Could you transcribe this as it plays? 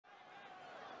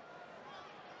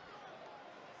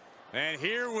And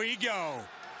here we go.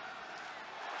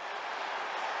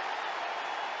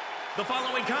 The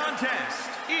following contest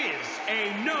is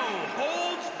a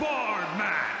no-holds-barred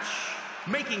match.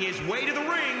 Making his way to the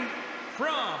ring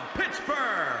from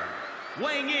Pittsburgh,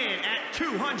 weighing in at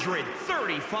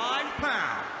 235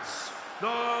 pounds,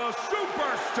 the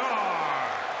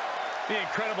Superstar. The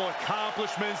incredible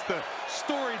accomplishments, the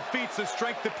storied feats of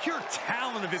strength, the pure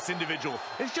talent of this individual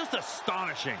is just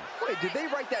astonishing. Wait, did they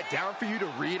write that down for you to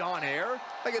read on air?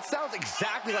 Like, it sounds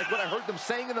exactly like what I heard them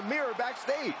saying in the mirror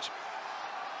backstage.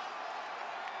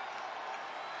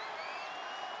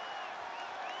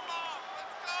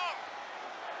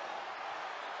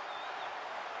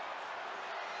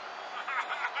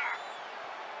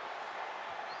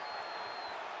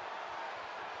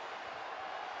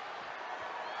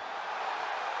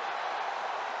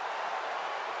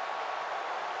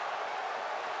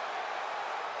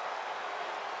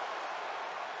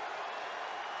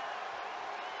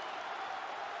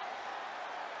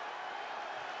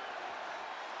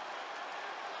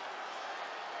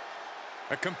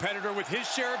 A competitor with his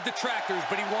share of detractors,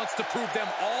 but he wants to prove them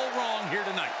all wrong here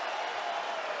tonight.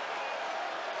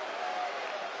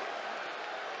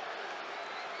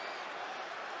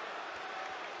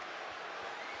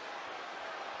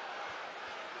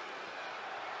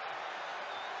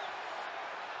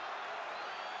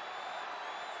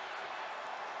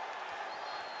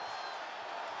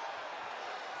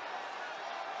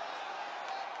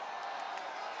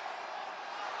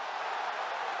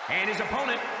 And his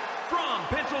opponent from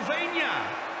Pennsylvania,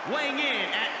 weighing in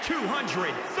at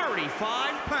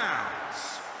 235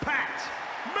 pounds, Pat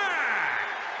Mack.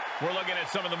 We're looking at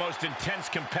some of the most intense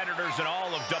competitors in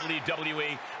all of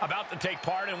WWE about to take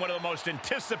part in one of the most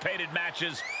anticipated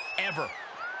matches ever.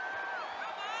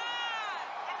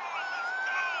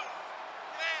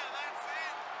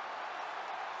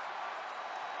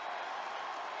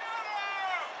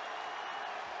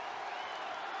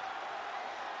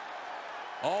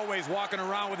 Always walking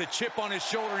around with a chip on his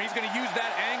shoulder, and he's going to use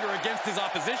that anger against his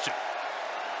opposition.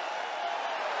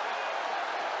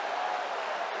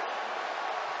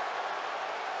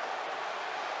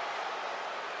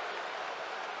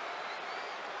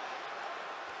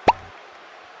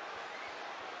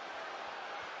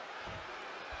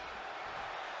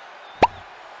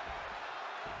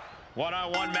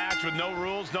 One-on-one match with no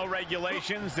rules, no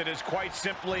regulations. It is quite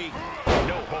simply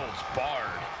no holds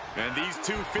barred. And these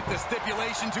two fit the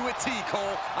stipulation to a T,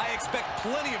 Cole. I expect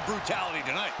plenty of brutality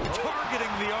tonight.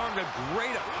 Targeting the arm to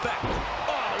great effect.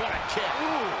 Oh, what a kick.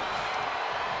 Ooh.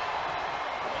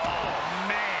 Oh,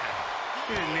 man.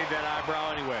 He didn't need that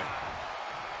eyebrow anyway.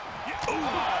 Ooh.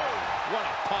 Oh, what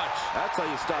a punch. That's how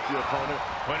you stop your opponent.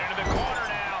 Put into the corner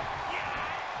now.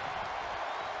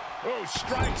 Oh,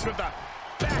 strikes with the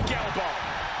back elbow.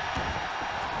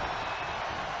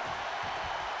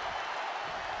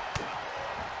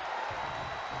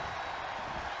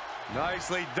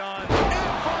 Nicely done.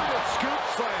 Inverted scoop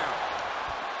slam.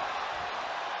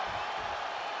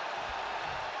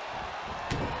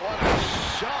 What a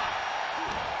shot.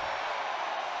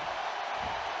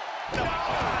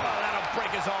 Oh, that'll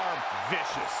break his arm.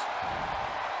 Vicious.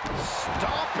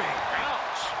 Stomping.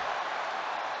 Ouch.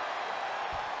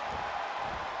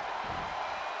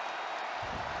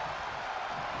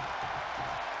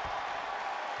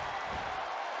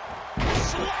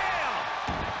 Slam!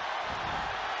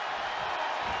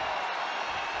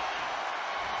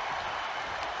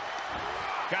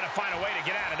 Got to find a way to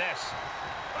get out of this.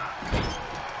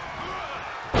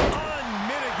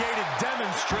 Unmitigated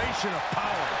demonstration of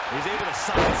power. He's able to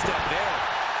sidestep there.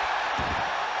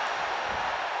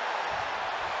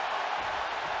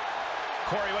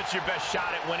 Corey, what's your best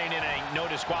shot at winning in a no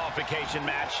disqualification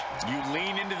match? You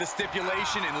lean into the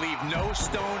stipulation and leave no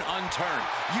stone unturned.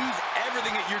 Use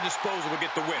everything at your disposal to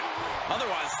get the win.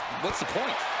 Otherwise, what's the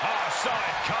point? Oh, saw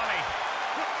it coming.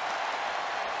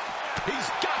 He's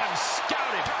got him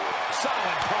scouted.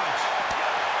 Solid punch.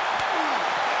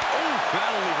 Oh,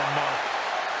 that'll leave a mark.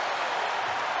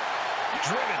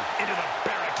 Driven into the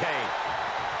barricade.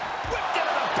 Whipped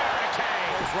into the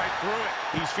barricade. Goes right through it.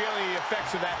 He's feeling the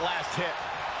effects of that last hit.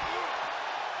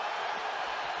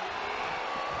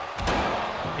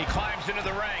 He climbs into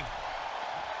the ring.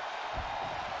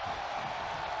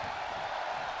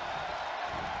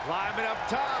 Climbing up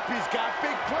top. He's got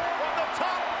big play on the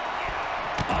top.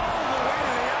 All the way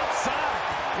to the outside.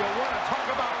 You want to talk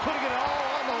about putting it all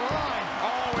on the line.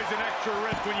 Always an extra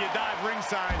risk when you dive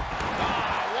ringside.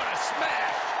 Ah, what a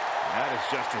smash. That is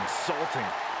just insulting.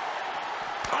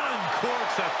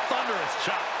 Uncorks a thunderous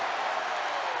chop.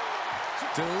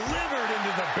 Delivered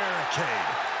into the barricade.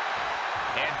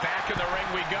 And back in the ring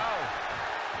we go.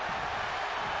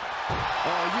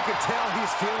 Oh, you can tell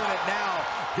he's feeling it now.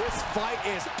 This fight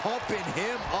is pumping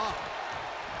him up.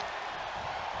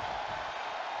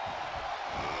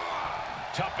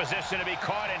 Tough position to be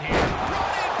caught in here.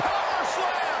 Running power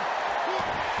slam!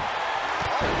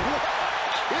 Oh, what a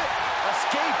kick!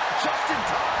 Escape just in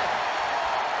time.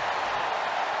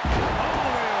 All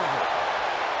the way over.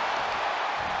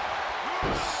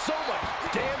 So much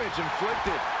damage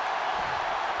inflicted.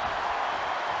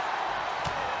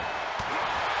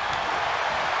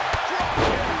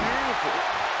 Beautiful.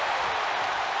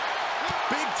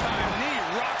 Big time knee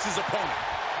rocks his opponent.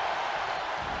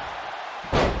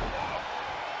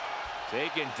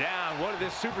 Taken down. What is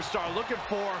this superstar looking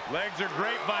for? Legs are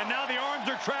grapevine. Now the arms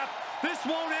are trapped. This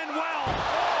won't end well.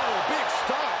 Oh, big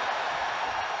stop.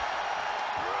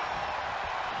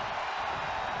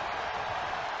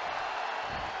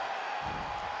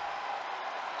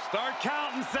 Start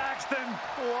counting, Saxton.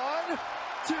 1,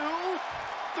 2,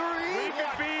 3. We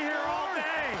could be here all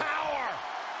day. Power.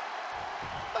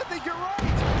 I think you're right.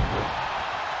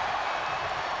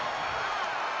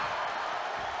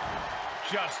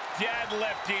 Just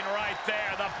deadlifting right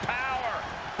there. The power.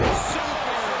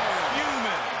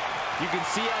 Superhuman. You can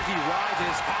see as he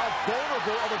rises how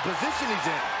vulnerable of a position he's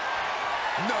in.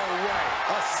 No way.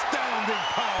 Astounding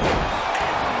power.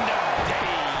 End of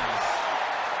days.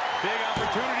 Big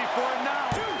opportunity for him now.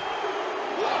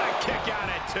 What a kick out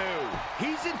at 2.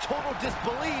 He's in total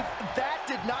disbelief. That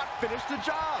did not finish the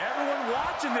job. Everyone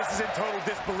watching this is in total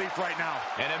disbelief right now.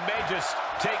 And it may just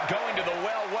take going to the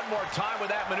well one more time with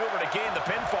that maneuver to gain the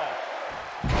pinfall.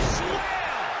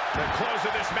 Slam! The close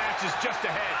of this match is just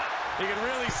ahead. He can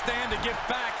really stand to get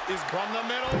back. Is from the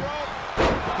middle rope.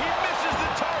 He misses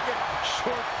the target.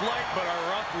 Short flight, but a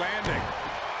rough landing.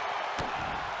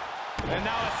 And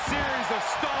now a series of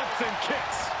stomps and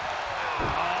kicks.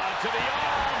 To the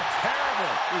arm.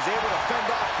 Terrible. He's able to fend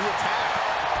off the attack.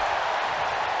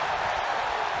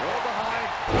 Go behind.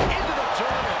 Into the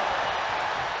German.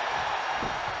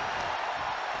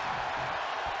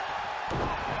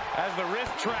 As the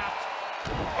wrist trapped.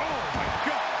 Oh, my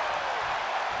God.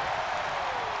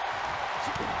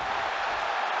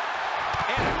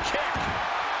 And a kick.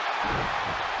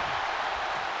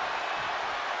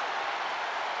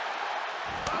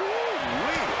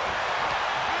 Woo-wee.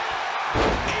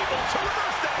 Able to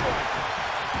reverse that one.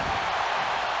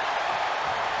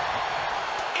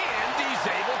 And he's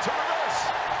able to reverse.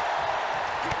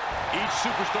 Each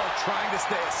superstar trying to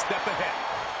stay a step ahead.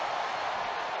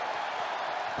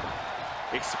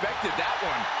 Expected that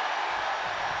one.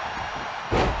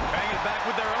 Bang it back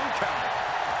with their own counter.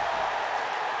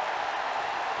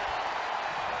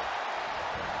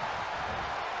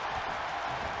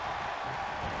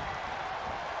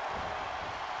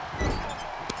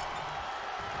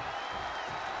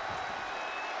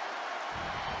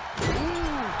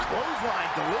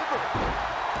 Clothesline delivered.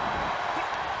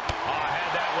 Oh,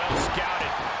 had that well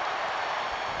scouted.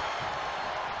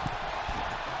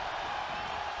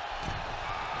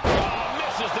 Oh,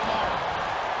 misses the mark.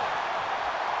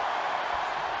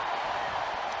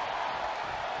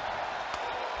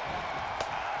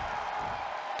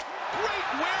 Great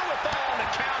wherewithal on the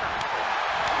counter.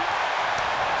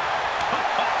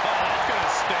 That's going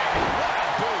to sting. What a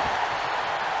boot.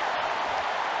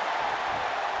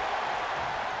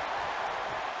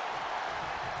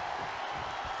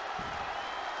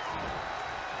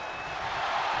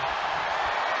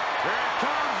 Here it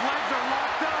comes. Legs are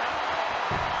locked up.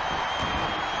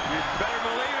 You better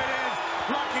believe it is.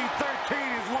 Lucky 13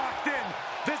 is locked in.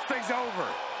 This thing's over.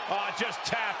 Oh, just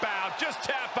tap out. Just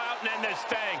tap out and end this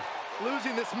thing.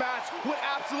 Losing this match would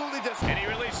absolutely just... And he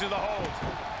releases the hold.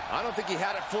 I don't think he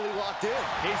had it fully locked in.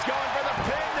 He's going for the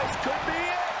pin. This could be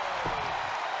it.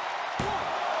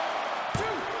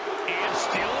 And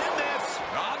still in this.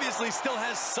 Obviously still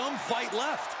has some fight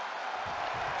left.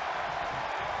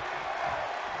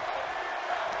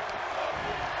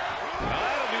 Well,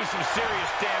 that'll do some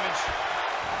serious damage.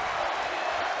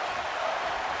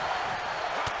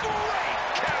 Great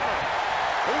counter.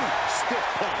 Ooh, stiff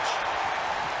punch.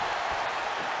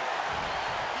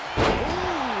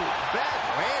 Ooh, bad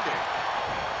landing.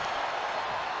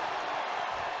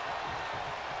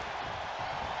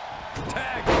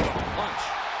 Tag with a punch.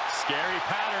 Scary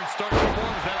pattern starting to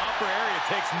form as that upper area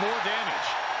takes more damage.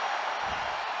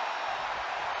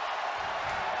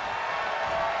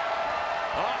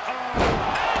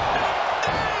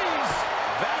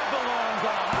 That belongs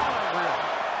on a highlight reel.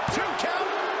 2 count.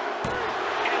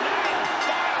 And that'll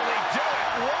finally do it.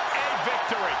 What a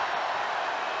victory.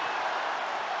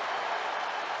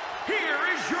 Here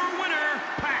is your winner,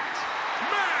 Pat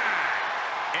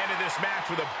McAfee. Ended this match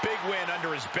with a big win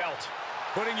under his belt.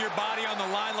 Putting your body on the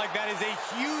line like that is a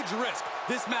huge risk.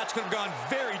 This match could have gone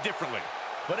very differently.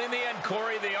 But in the end,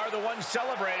 Corey, they are the ones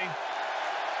celebrating.